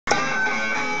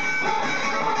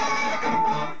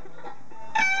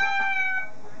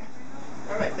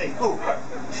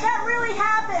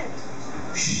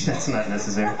Shh, that's not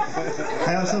necessary.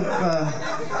 I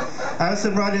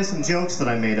also brought in some jokes that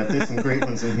I made up. There's some great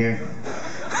ones in here.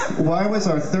 Why was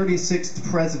our 36th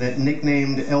president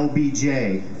nicknamed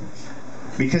LBJ?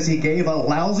 Because he gave a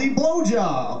lousy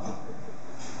blowjob.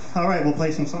 All right, we'll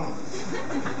play some songs.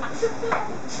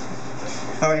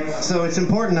 All right, so it's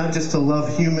important not just to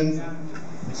love humans.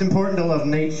 It's important to love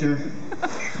nature,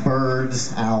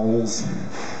 birds, owls.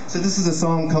 So this is a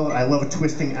song called I Love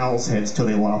Twisting Owls' Heads Till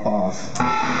They Lop Off.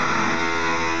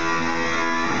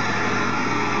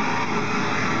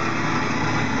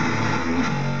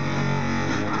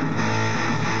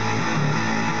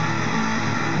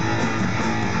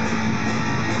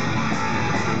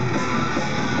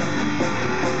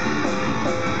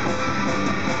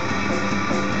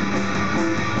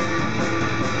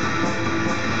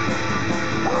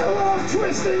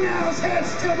 Twisting owls'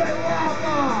 heads till they lop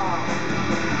off.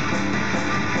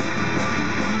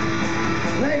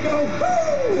 They go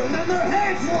boo, and then their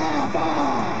heads lop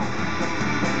off.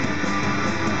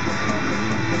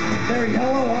 Their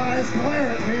yellow eyes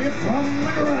glare at me from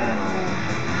the ground.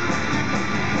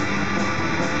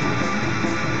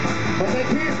 But they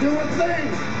can't do a thing,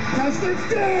 because they're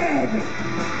dead.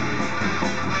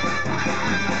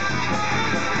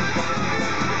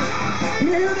 You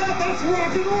hear that? That's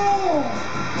rock and roll!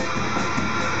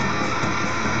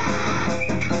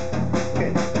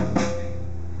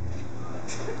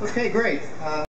 Okay, great.